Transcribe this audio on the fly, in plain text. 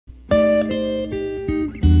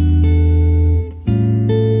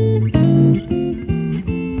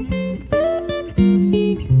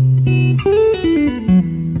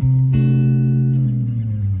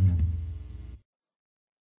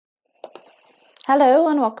Hello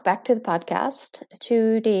and welcome back to the podcast.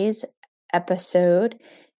 Today's episode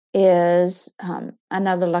is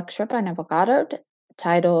another lecture by Neville Goddard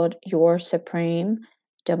titled Your Supreme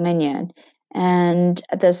Dominion. And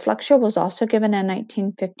this lecture was also given in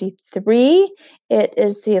 1953. It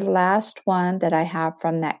is the last one that I have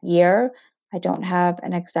from that year. I don't have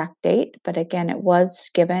an exact date, but again, it was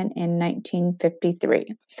given in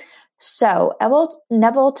 1953. So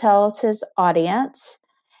Neville tells his audience,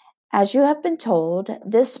 as you have been told,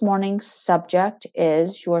 this morning's subject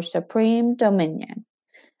is your supreme dominion.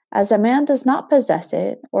 As a man does not possess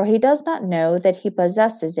it, or he does not know that he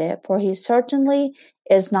possesses it, for he certainly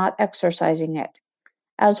is not exercising it.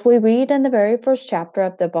 As we read in the very first chapter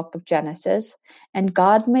of the book of Genesis, and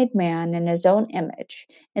God made man in his own image.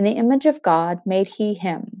 In the image of God made he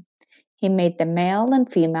him. He made them male and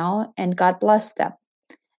female, and God blessed them.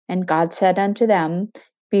 And God said unto them,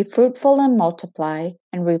 Be fruitful and multiply,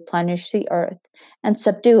 and replenish the earth, and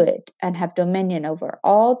subdue it, and have dominion over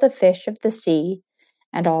all the fish of the sea,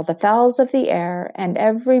 and all the fowls of the air, and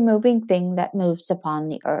every moving thing that moves upon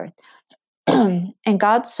the earth. And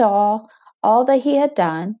God saw all that he had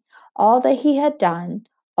done, all that he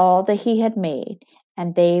had made,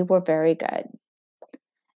 and they were very good.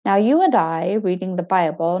 Now you and I, reading the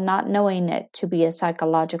Bible, not knowing it to be a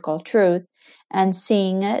psychological truth, and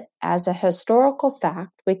seeing it as a historical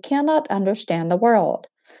fact, we cannot understand the world.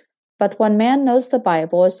 But when man knows the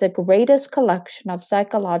Bible is the greatest collection of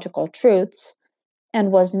psychological truths,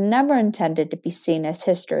 and was never intended to be seen as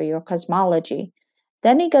history or cosmology,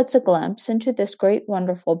 then he gets a glimpse into this great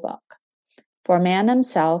wonderful book. For man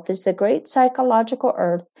himself is the great psychological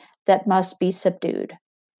earth that must be subdued.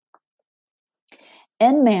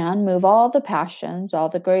 In man move all the passions, all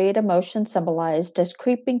the great emotions symbolized as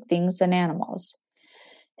creeping things and animals.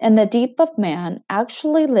 In the deep of man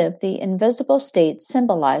actually live the invisible states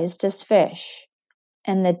symbolized as fish.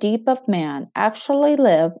 In the deep of man actually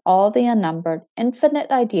live all the unnumbered, infinite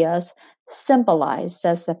ideas symbolized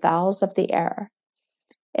as the fowls of the air.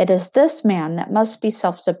 It is this man that must be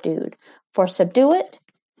self-subdued, for subdue it,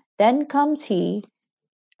 then comes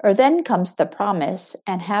the promise,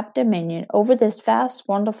 and have dominion over this vast,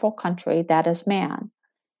 wonderful country that is man.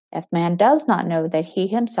 If man does not know that he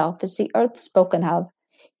himself is the earth spoken of,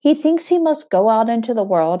 he thinks he must go out into the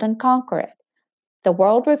world and conquer it. The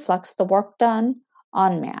world reflects the work done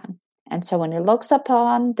on man, and so when he looks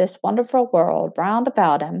upon this wonderful world round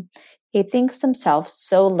about him, he thinks himself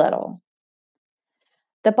so little.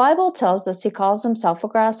 The Bible tells us he calls himself a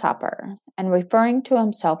grasshopper, and referring to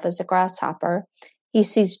himself as a grasshopper, he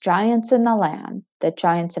sees giants in the land, the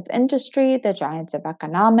giants of industry, the giants of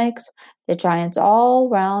economics, the giants all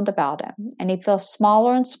round about him, and he feels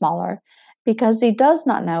smaller and smaller because he does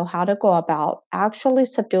not know how to go about actually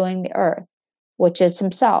subduing the earth, which is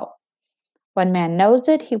himself. When man knows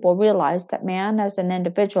it, he will realize that man as an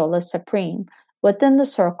individual is supreme within the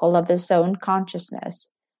circle of his own consciousness.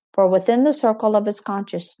 For within the circle of his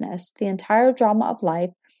consciousness, the entire drama of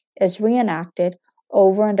life is reenacted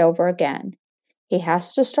over and over again. He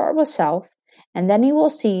has to start with self, and then he will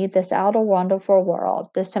see this outer wonderful world,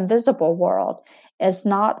 this invisible world, is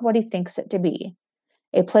not what he thinks it to be,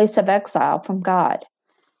 a place of exile from God.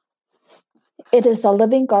 It is a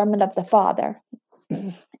living garment of the Father.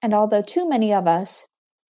 And although too many of us,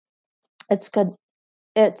 its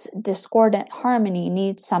discordant harmony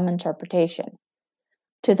needs some interpretation.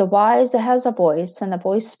 To the wise it has a voice, and the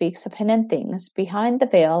voice speaks of hidden things behind the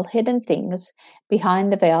veil, hidden things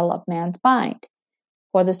behind the veil of man's mind.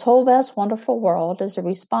 For this whole vast, wonderful world is a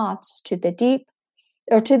response to the deep,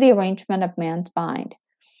 or to the arrangement of man's mind.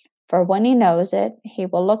 For when he knows it, he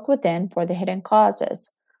will look within for the hidden causes,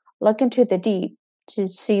 look into the deep to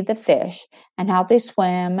see the fish, and how they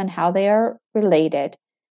swim, and how they are related.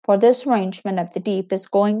 For this arrangement of the deep is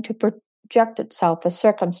going to project itself as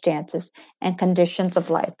circumstances and conditions of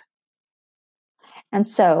life. And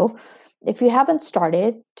so, if you haven't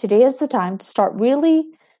started, today is the time to start really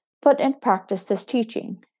put in practice this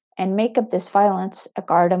teaching and make of this violence a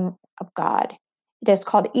garden of God. It is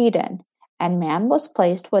called Eden, and man was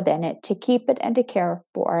placed within it to keep it and to care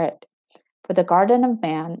for it. For the garden of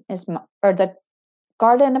the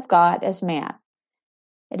garden of God is man.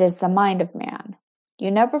 It is the mind of man.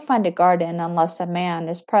 You never find a garden unless a man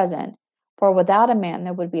is present, for without a man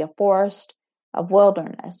there would be a forest of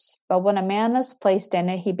wilderness. But when a man is placed in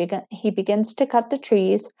it, he begins to cut the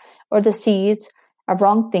trees or the seeds of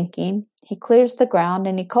wrong thinking. He clears the ground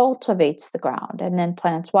and he cultivates the ground and then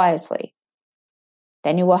plants wisely.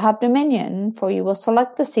 Then you will have dominion, for you will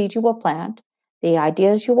select the seed you will plant, the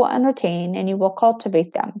ideas you will entertain, and you will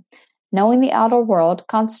cultivate them. Knowing the outer world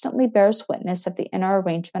constantly bears witness of the inner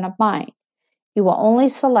arrangement of mind. You will only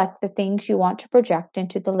select the things you want to project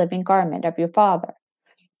into the living garment of your Father.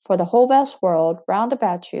 For the whole vast world round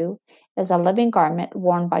about you is a living garment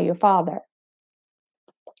worn by your Father.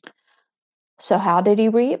 So how did he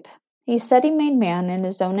reap? He said he made man in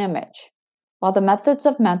his own image. While the methods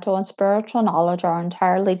of mental and spiritual knowledge are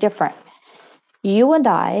entirely different, you and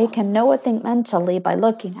I can know a thing mentally by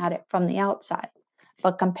looking at it from the outside,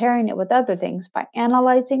 but comparing it with other things by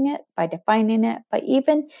analyzing it, by defining it, by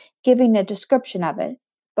even giving a description of it.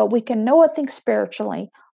 But we can know a thing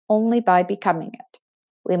spiritually only by becoming it.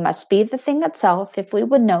 We must be the thing itself if we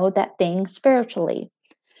would know that thing spiritually.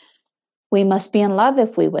 We must be in love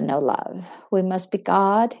if we would know love. We must be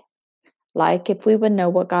God-like if we would know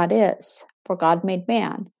what God is. For God made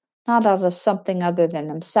man, not out of something other than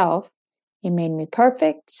himself. He made me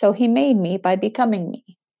perfect, so he made me by becoming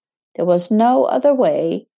me. There was no other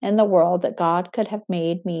way in the world that God could have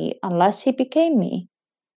made me unless he became me.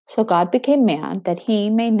 So God became man, that he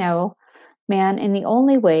may know man in the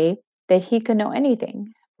only way that he could know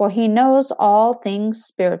anything. For he knows all things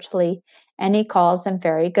spiritually, and he calls them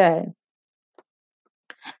very good.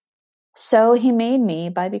 So he made me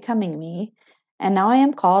by becoming me, and now I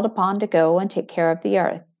am called upon to go and take care of the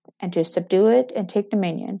earth, and to subdue it and take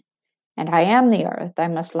dominion. And I am the earth. I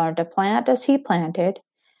must learn to plant as he planted,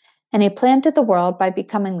 and he planted the world by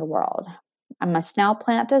becoming the world. I must now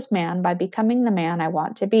plant as man by becoming the man I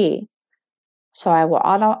want to be. So I will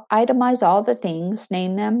itemize all the things,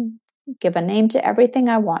 name them, give a name to everything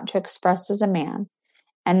I want to express as a man,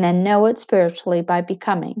 and then know it spiritually by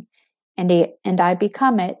becoming, and I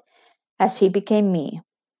become it as he became me.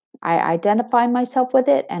 I identify myself with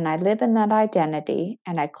it, and I live in that identity,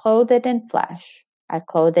 and I clothe it in flesh. I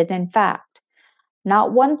clothe it in fact.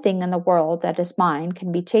 Not one thing in the world that is mine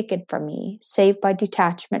can be taken from me, save by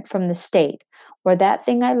detachment from the state where that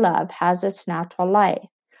thing I love has its natural life.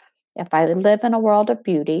 If I live in a world of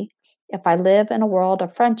beauty, if I live in a world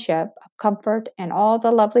of friendship, of comfort, and all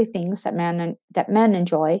the lovely things that men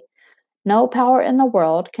enjoy, no power in the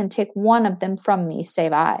world can take one of them from me,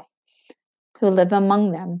 save I, who live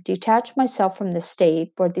among them, detach myself from the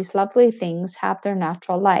state where these lovely things have their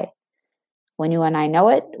natural life. When you and I know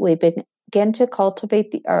it, we begin to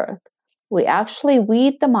cultivate the earth. We actually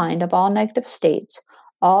weed the mind of all negative states,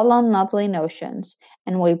 all unlovely notions,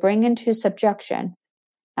 and we bring into subjection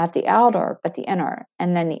not the outer, but the inner,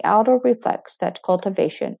 and then the outer reflects that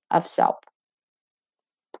cultivation of self.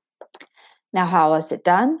 Now, how is it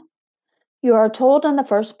done? You are told in the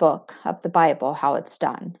first book of the Bible how it's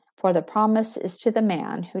done, for the promise is to the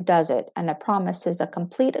man who does it, and the promise is a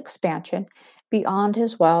complete expansion beyond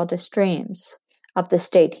his wildest dreams of the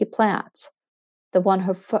state he plants. The one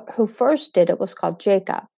who first did it was called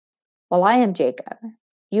Jacob. Well, I am Jacob.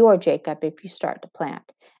 You are Jacob if you start to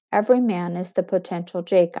plant. Every man is the potential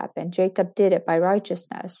Jacob, and Jacob did it by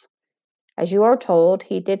righteousness. As you are told,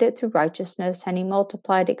 he did it through righteousness, and he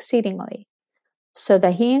multiplied exceedingly, so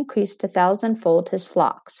that he increased 1,000-fold his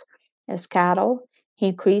flocks. As cattle, he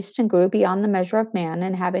increased and grew beyond the measure of man,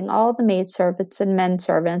 and having all the maidservants and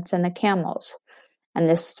menservants and the camels. And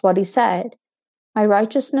this is what he said, my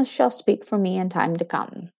righteousness shall speak for me in time to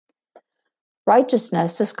come.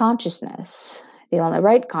 Righteousness is consciousness. The only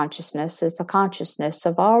right consciousness is the consciousness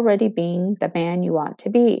of already being the man you want to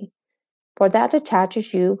be, for that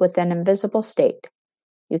attaches you with an invisible state.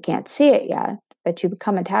 You can't see it yet, but you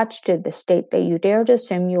become attached to the state that you dare to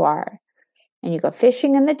assume you are, and you go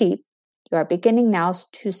fishing in the deep. You are beginning now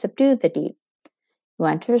to subdue the deep. You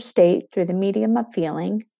enter a state through the medium of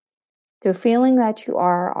feeling, through feeling that you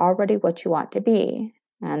are already what you want to be,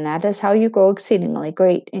 and that is how you grow exceedingly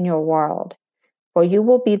great in your world, for you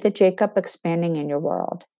will be the Jacob expanding in your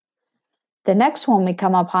world. The next one we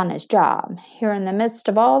come upon is Job. Here in the midst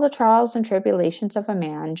of all the trials and tribulations of a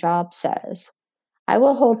man, Job says, I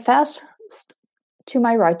will hold fast to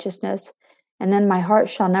my righteousness, and then my heart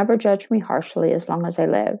shall never judge me harshly as long as I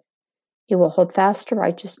live. He will hold fast to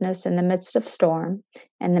righteousness in the midst of storm.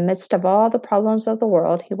 In the midst of all the problems of the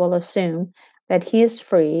world, he will assume that he is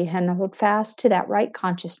free and hold fast to that right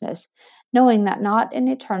consciousness, knowing that not in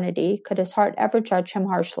eternity could his heart ever judge him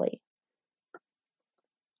harshly.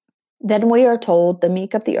 Then we are told the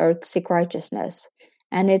meek of the earth seek righteousness,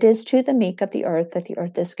 and it is to the meek of the earth that the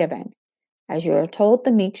earth is given. As you are told,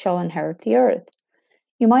 the meek shall inherit the earth.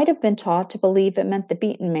 You might have been taught to believe it meant the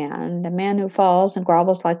beaten man, the man who falls and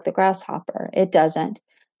grovels like the grasshopper. It doesn't.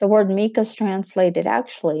 The word meek is translated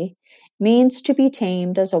actually means to be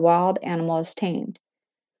tamed as a wild animal is tamed.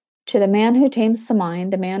 To the man who tames the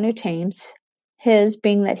mind, the man who tames his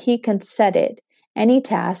being that he can set it any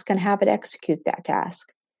task and have it execute that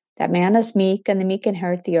task. That man is meek, and the meek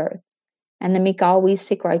inherit the earth, and the meek always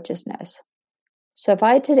seek righteousness. So if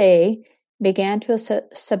I today began to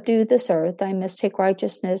subdue this earth, I must make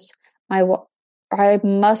righteousness my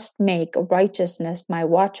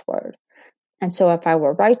watchword. And so if I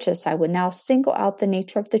were righteous, I would now single out the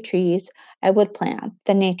nature of the trees I would plant,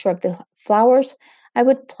 the nature of the flowers I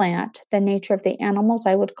would plant, the nature of the animals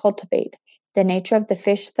I would cultivate, the nature of the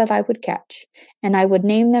fish that I would catch, and I would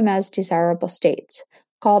name them as desirable states,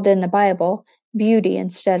 called in the Bible beauty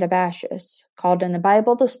instead of ashes, called in the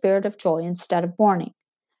Bible the spirit of joy instead of mourning,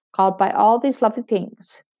 called by all these lovely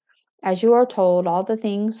things. As you are told, all the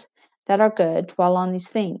things that are good dwell on these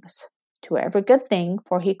things. To every good thing,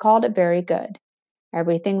 for he called it very good.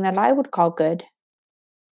 Everything that I would call good,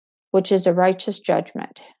 which is a righteous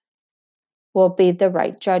judgment, will be the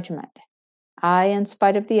right judgment. I, in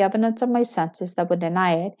spite of the evidence of my senses that would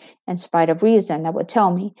deny it, in spite of reason that would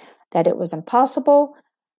tell me that it was impossible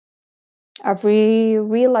of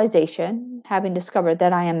realization, having discovered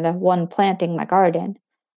that I am the one planting my garden,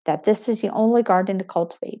 that this is the only garden to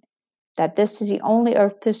cultivate, that this is the only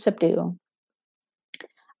earth to subdue,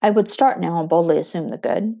 I would start now and boldly assume the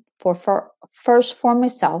good, first for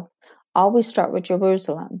myself, always start with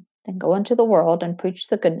Jerusalem, then go into the world and preach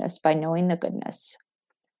the goodness by knowing the goodness.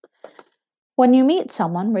 When you meet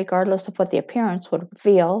someone, regardless of what the appearance would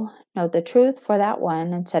reveal, know the truth for that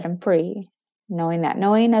one and set him free, knowing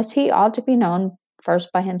as he ought to be known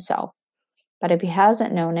first by himself. But if he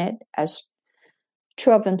hasn't known it as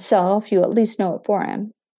true of himself, you at least know it for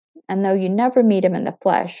him. And though you never meet him in the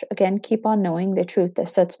flesh, again keep on knowing the truth that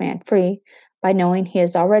sets man free by knowing he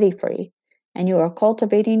is already free, and you are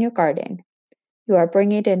cultivating your garden. You are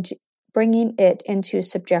bringing it into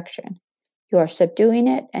subjection. You are subduing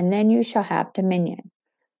it, and then you shall have dominion.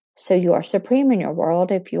 So you are supreme in your world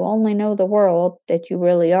if you only know the world that you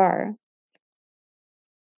really are.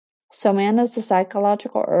 So man is the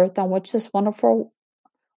psychological earth on which this wonderful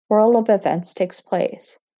whirl of events takes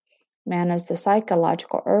place. Man is the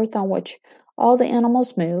psychological earth on which all the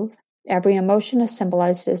animals move. Every emotion is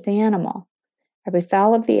symbolized as the animal. Every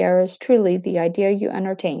fowl of the air is truly the idea you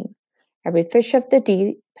entertain. Every fish of the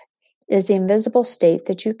deep is the invisible state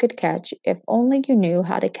that you could catch if only you knew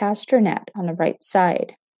how to cast your net on the right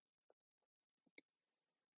side.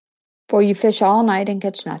 For you fish all night and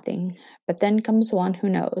catch nothing, but then comes one who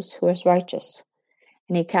knows, who is righteous,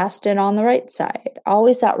 and he casts it on the right side,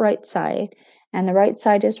 always that right side, and the right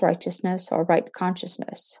side is righteousness or right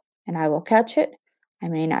consciousness. And I will catch it. I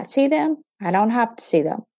may not see them. I don't have to see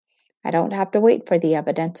them. I don't have to wait for the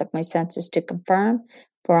evidence of my senses to confirm,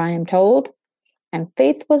 for I am told, and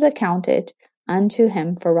faith was accounted unto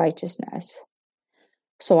him for righteousness.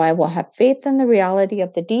 So I will have faith in the reality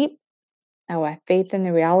of the deep. I will have faith in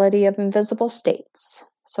the reality of invisible states.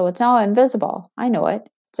 So it's now invisible. I know it.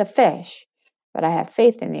 It's a fish. But I have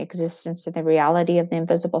faith in the existence of the reality of the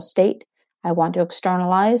invisible state I want to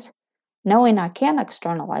externalize, knowing I can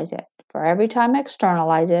externalize it. For every time I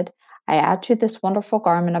externalize it, I add to this wonderful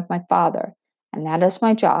garment of my Father, and that is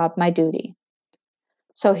my job, my duty.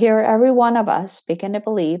 So here every one of us begin to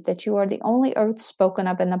believe that you are the only earth spoken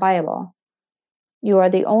of in the Bible. You are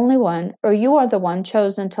the only one, or you are the one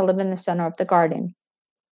chosen to live in the center of the garden.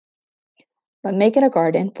 But make it a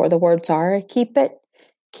garden, for the words are, keep it,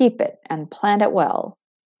 and plant it well.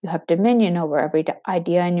 You have dominion over every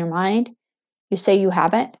idea in your mind. You say you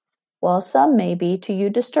haven't? Well, some may be to you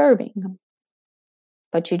disturbing.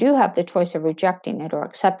 But you do have the choice of rejecting it or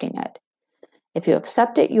accepting it. If you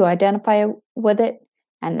accept it, you identify with it,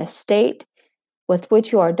 and the state with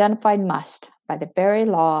which you are identified must, by the very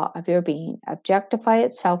law of your being, objectify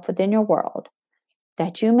itself within your world,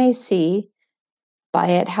 that you may see by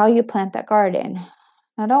it how you plant that garden.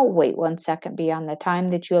 Now don't wait 1 second beyond the time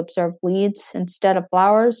that you observe weeds instead of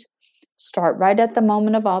flowers. Start right at the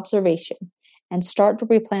moment of observation and start to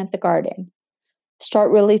replant the garden. Start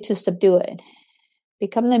really to subdue it.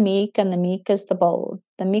 Become the meek, and the meek is the bold.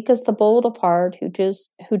 The meek is the bold of heart who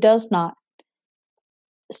does not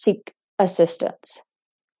seek assistance,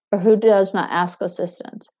 or who does not ask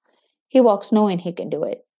assistance. He walks knowing he can do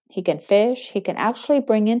it. He can fish. He can actually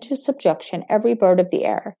bring into subjection every bird of the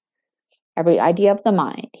air, every idea of the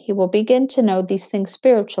mind. He will begin to know these things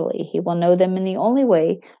spiritually. He will know them in the only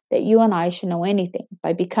way that you and I should know anything,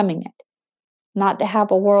 by becoming it. Not to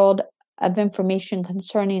have a world of information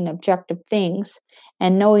concerning objective things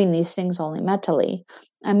and knowing these things only mentally.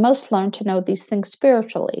 I must learn to know these things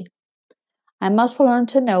spiritually. I must learn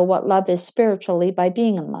to know what love is spiritually by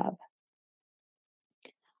being in love.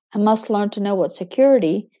 I must learn to know what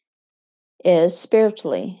security is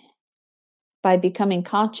spiritually by becoming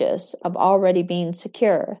conscious of already being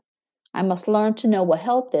secure. I must learn to know what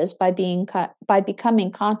health is by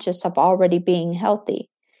becoming conscious of already being healthy.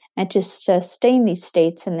 and to sustain these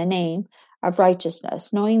states in the name of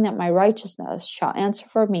righteousness, knowing that my righteousness shall answer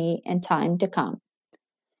for me in time to come.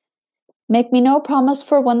 Make me no promise,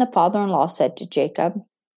 for when the father-in-law said to Jacob,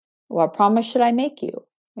 What promise should I make you?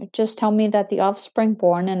 Just tell me that the offspring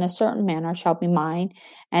born in a certain manner shall be mine,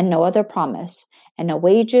 and no other promise, and no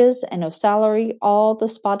wages, and no salary. All the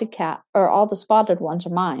spotted ones are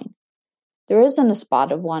mine. There isn't a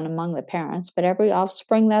spotted one among the parents, but every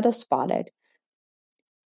offspring that is spotted,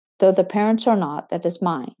 though the parents are not, that is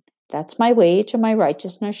mine. That's my wage, and my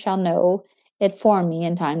righteousness shall know it for me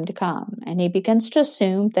in time to come. And he begins to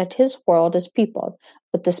assume that his world is peopled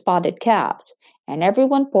with the spotted calves, and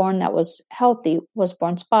everyone born that was healthy was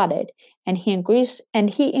born spotted, and he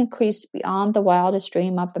increased beyond the wildest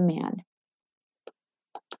dream of a man.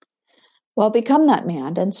 Well, become that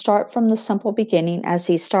man and start from the simple beginning as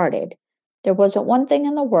he started. There wasn't one thing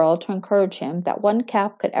in the world to encourage him that one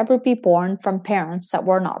calf could ever be born from parents that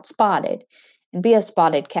were not spotted, and be a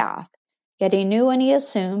spotted calf. Yet he knew and he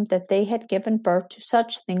assumed that they had given birth to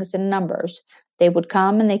such things in numbers. They would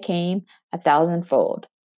come, and they came 1,000-fold.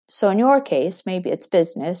 So in your case, maybe it's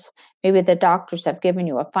business. Maybe the doctors have given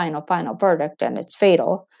you a final verdict, and it's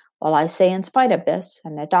fatal. Well, I say in spite of this,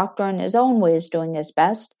 and the doctor in his own way is doing his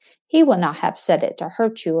best, he would not have said it to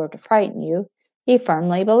hurt you or to frighten you. He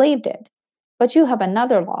firmly believed it. But you have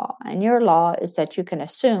another law, and your law is that you can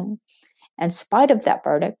assume, in spite of that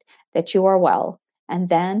verdict, that you are well. And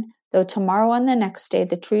then, though tomorrow and the next day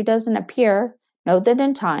the tree doesn't appear, know that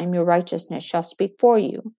in time your righteousness shall speak for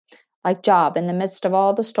you, like Job in the midst of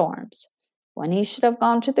all the storms. When he should have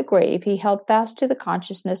gone to the grave, he held fast to the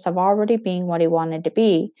consciousness of already being what he wanted to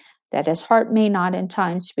be, that his heart may not in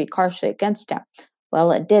time speak harshly against him.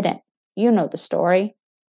 Well, it didn't. You know the story.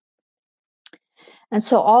 And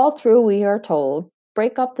so all through we are told,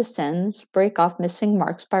 break off the sins, break off missing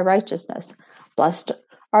marks by righteousness. Blessed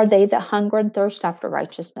are they that hunger and thirst after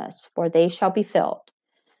righteousness, for they shall be filled.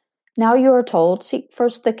 Now you are told, seek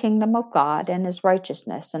first the kingdom of God and his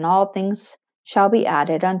righteousness, and all things shall be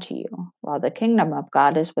added unto you, while the kingdom of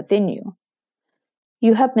God is within you.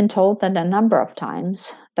 You have been told that a number of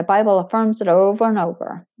times. The Bible affirms it over and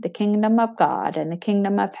over. The kingdom of God and the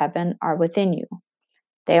kingdom of heaven are within you.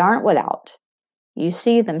 They aren't without. You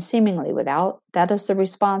see them seemingly without. That is the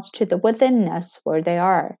response to the withinness where they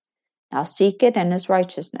are. Now seek it in his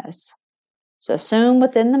righteousness. So assume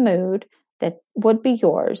within the mood that would be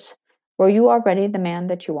yours, where you are already the man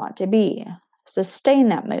that you want to be. Sustain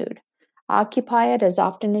that mood. Occupy it as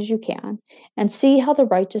often as you can, and see how the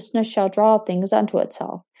righteousness shall draw things unto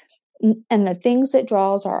itself. And the things it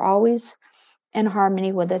draws are always in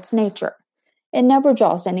harmony with its nature. It never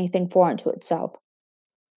draws anything foreign to itself.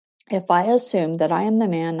 If I assume that I am the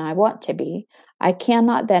man I want to be, I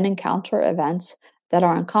cannot then encounter events that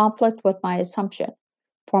are in conflict with my assumption,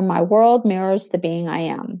 for my world mirrors the being I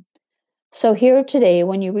am. So here today,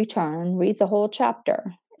 when you return, read the whole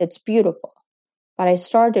chapter. It's beautiful. But I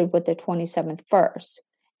started with the 27th verse.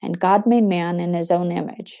 And God made man in his own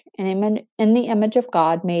image. And in the image of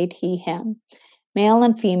God made he him. Male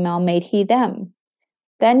and female made he them.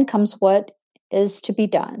 Then comes what is to be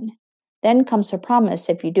done. Then comes a promise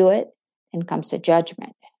if you do it. Then comes a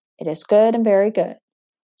judgment. It is good and very good.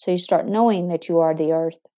 So you start knowing that you are the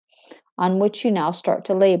earth, on which you now start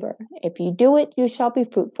to labor. If you do it, you shall be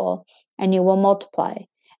fruitful, and you will multiply.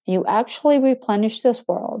 And you actually replenish this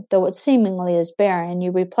world. Though it seemingly is barren,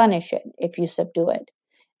 you replenish it if you subdue it.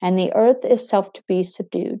 And the earth is self to be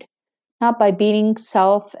subdued. Not by beating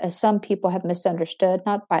self, as some people have misunderstood,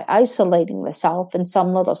 not by isolating the self in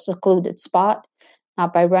some little secluded spot,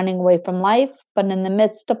 not by running away from life, but in the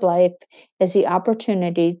midst of life is the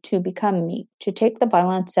opportunity to become meek, to take the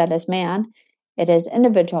violence that is man, it is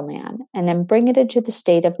individual man, and then bring it into the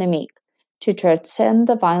state of the meek, to transcend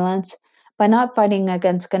the violence by not fighting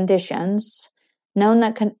against conditions. Know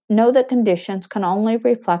that conditions can only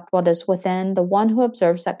reflect what is within the one who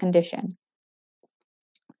observes that condition.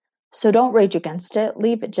 So don't rage against it,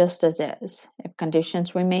 leave it just as is. If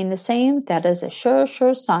conditions remain the same, that is a sure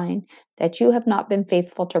sign that you have not been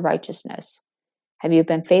faithful to righteousness. Have you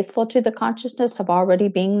been faithful to the consciousness of already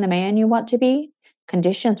being the man you want to be?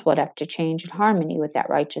 Conditions would have to change in harmony with that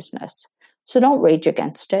righteousness. So don't rage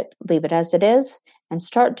against it, leave it as it is, and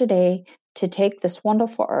start today to take this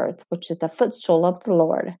wonderful earth, which is the footstool of the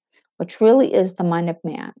Lord, which really is the mind of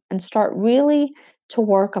man, and start really to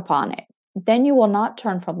work upon it. Then you will not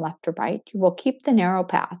turn from left to right. You will keep the narrow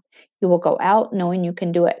path. You will go out knowing you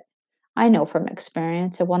can do it. I know from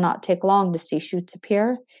experience it will not take long to see shoots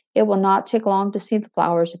appear. It will not take long to see the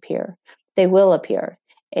flowers appear. They will appear.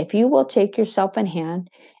 If you will take yourself in hand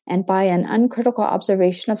and by an uncritical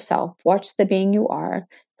observation of self, watch the being you are,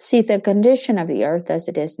 see the condition of the earth as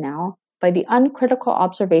it is now, by the uncritical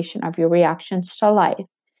observation of your reactions to life.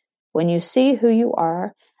 When you see who you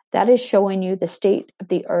are, that is showing you the state of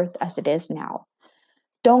the earth as it is now.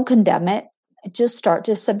 Don't condemn it, just start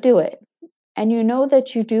to subdue it. And you know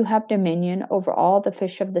that you do have dominion over all the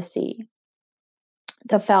fish of the sea,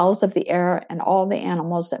 the fowls of the air, and all the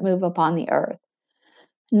animals that move upon the earth.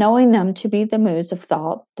 Knowing them to be the moods of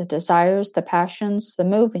thought, the desires, the passions that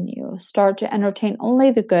move in you, start to entertain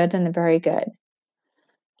only the good and the very good.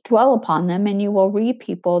 Dwell upon them, and you will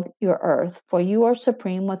repeople your earth, for you are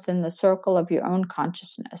supreme within the circle of your own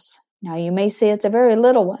consciousness. Now you may say it's a very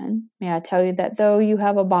little one. May I tell you that though you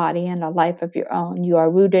have a body and a life of your own, you are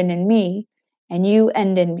rooted in me, and you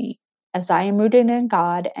end in me, as I am rooted in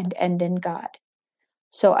God and end in God.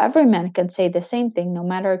 So every man can say the same thing, no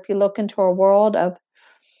matter if you look into a world of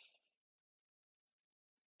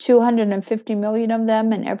 250 million of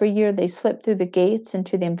them, and every year they slip through the gates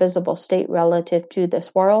into the invisible state relative to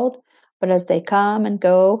this world. But as they come and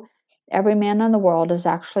go, every man in the world is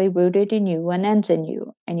actually rooted in you and ends in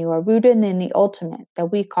you, and you are rooted in the ultimate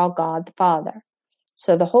that we call God the Father.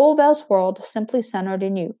 So the whole vast world is simply centered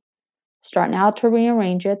in you. Start now to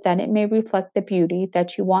rearrange it that it may reflect the beauty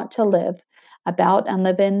that you want to live about and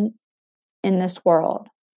live in this world.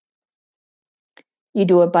 You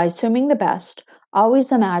do it by assuming the best.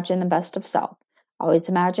 Always imagine the best of self. Always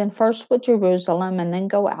imagine first with Jerusalem and then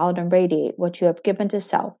go out and radiate what you have given to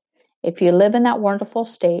self. If you live in that wonderful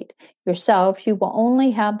state yourself, you will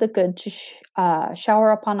only have the good to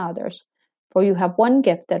shower upon others. For you have one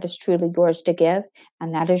gift that is truly yours to give,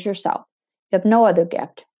 and that is yourself. You have no other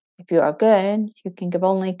gift. If you are good, you can give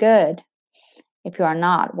only good. If you are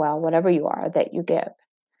not, well, whatever you are that you give.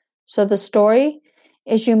 So the story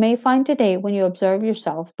is you may find today when you observe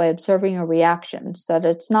yourself by observing your reactions that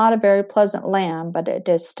it's not a very pleasant land, but it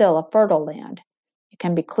is still a fertile land. It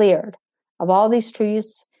can be cleared of all these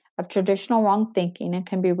trees of traditional wrong thinking and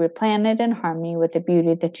can be replanted in harmony with the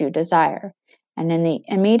beauty that you desire. And in the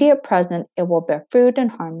immediate present, it will bear fruit in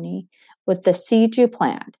harmony with the seed you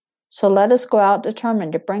plant. So let us go out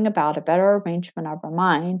determined to bring about a better arrangement of our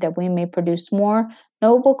mind that we may produce more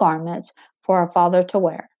noble garments for our Father to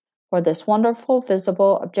wear. For this wonderful,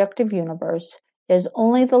 visible, objective universe is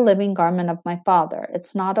only the living garment of my Father.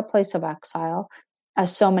 It's not a place of exile,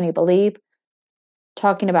 as so many believe,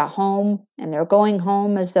 talking about home, and they're going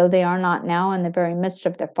home as though they are not now in the very midst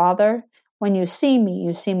of their Father. When you see me,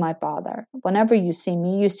 you see my Father. Whenever you see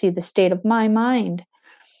me, you see the state of my mind.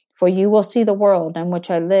 For you will see the world in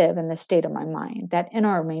which I live in the state of my mind. That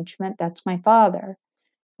inner arrangement, that's my Father.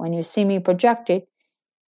 When you see me projected,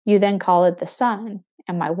 you then call it the sun,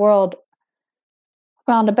 and my world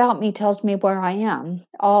round about me tells me where I am.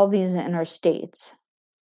 All these inner states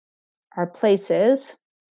are places.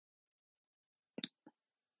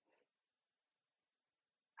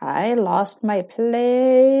 I lost my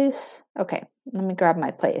place. Okay, let me grab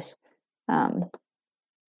my place.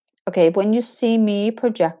 Okay, when you see me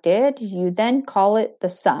projected, you then call it the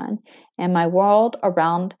sun, and my world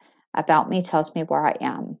around about me tells me where I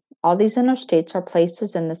am. All these inner states are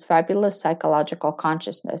places in this fabulous psychological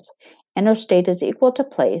consciousness. Inner state is equal to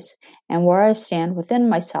place, and where I stand within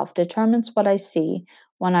myself determines what I see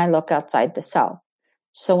when I look outside the self.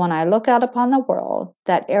 So when I look out upon the world,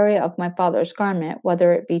 that area of my Father's garment,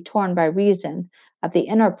 whether it be torn by reason of the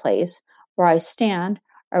inner place where I stand,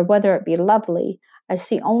 or whether it be lovely, I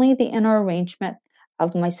see only the inner arrangement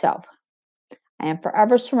of myself. I am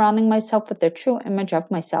forever surrounding myself with the true image of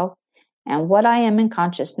myself, and what I am in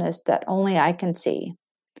consciousness that only I can see.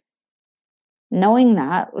 Knowing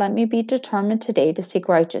that, let me be determined today to seek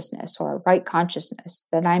righteousness or right consciousness,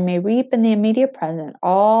 that I may reap in the immediate present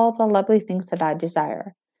all the lovely things that I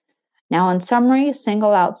desire. Now, in summary,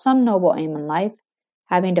 single out some noble aim in life,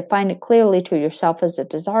 having defined it clearly to yourself as a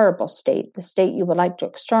desirable state, the state you would like to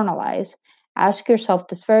externalize. Ask yourself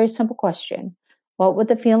this very simple question: what would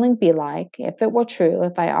the feeling be like if it were true,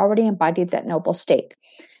 if I already embodied that noble state?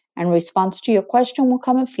 In response to your question will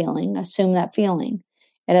come a feeling. Assume that feeling.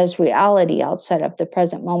 It has reality outside of the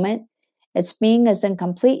present moment. Its being is in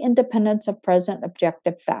complete independence of present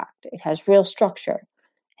objective fact. It has real structure.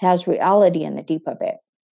 It has reality in the deep of it.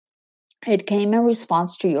 It came in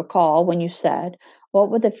response to your call when you said,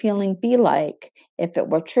 what would the feeling be like if it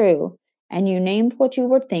were true? And you named what you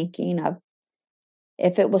were thinking of.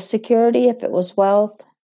 If it was security, if it was wealth,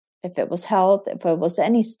 if it was health, if it was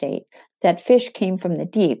any state, that fish came from the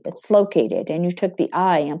deep. It's located, and you took the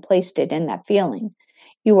I and placed it in that feeling.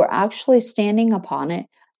 You were actually standing upon it,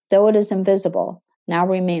 though it is invisible. Now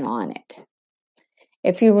remain on it.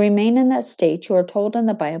 If you remain in that state, you are told in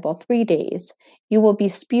the Bible 3 days, you will be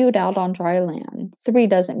spewed out on dry land. 3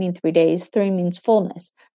 doesn't mean 3 days, 3 means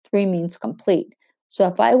fullness, 3 means complete. So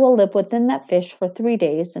if I will live within that fish for 3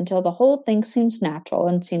 days until the whole thing seems natural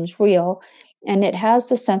and seems real, and it has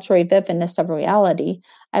the sensory vividness of reality,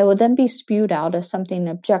 I will then be spewed out as something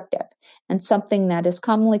objective and something that is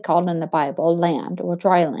commonly called in the Bible land or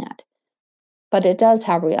dry land. But it does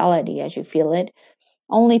have reality as you feel it.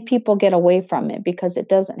 Only people get away from it because it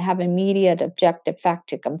doesn't have immediate objective fact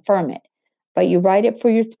to confirm it. But you write it for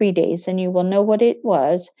your 3 days, and you will know what it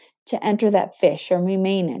was to enter that fish and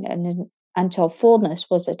remain in it until fullness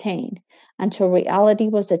was attained, until reality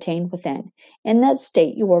was attained within. In that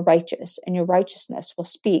state, you are righteous, and your righteousness will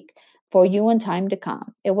speak for you in time to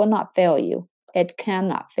come. It will not fail you. It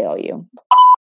cannot fail you.